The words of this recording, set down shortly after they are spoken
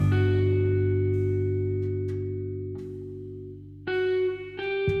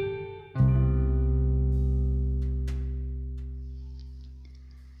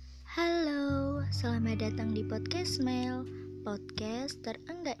Podcast Mel, podcast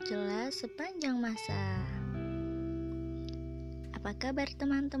terenggak jelas sepanjang masa. Apa kabar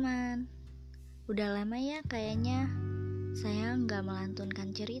teman-teman? Udah lama ya kayaknya saya nggak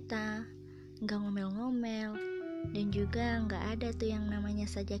melantunkan cerita, nggak ngomel-ngomel, dan juga nggak ada tuh yang namanya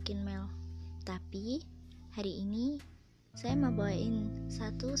sajakin Mel. Tapi hari ini saya mau bawain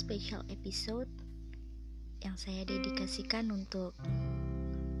satu special episode yang saya dedikasikan untuk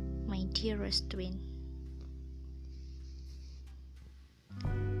my dearest twin.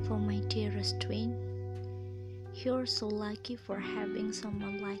 For my dearest twin, you're so lucky for having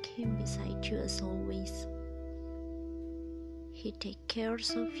someone like him beside you as always. He takes care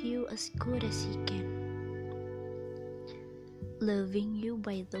of you as good as he can, loving you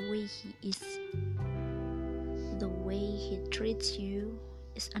by the way he is. The way he treats you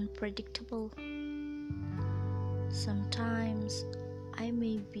is unpredictable. Sometimes I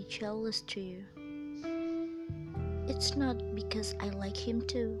may be jealous too. It's not because I like him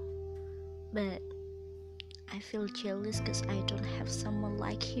too, but I feel jealous because I don't have someone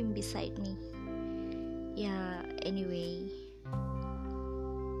like him beside me. Yeah, anyway,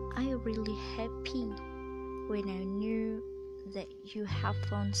 I really happy when I knew that you have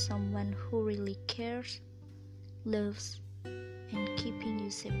found someone who really cares, loves, and keeping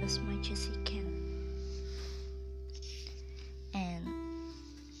you safe as much as he can. And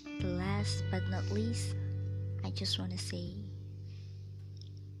last but not least, I just want to say,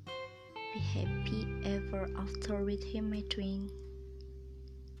 be happy ever after with him, my twin.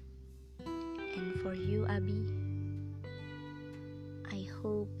 And for you, Abi, I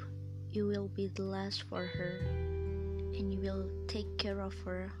hope you will be the last for her, and you will take care of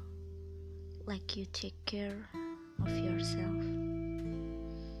her like you take care of yourself.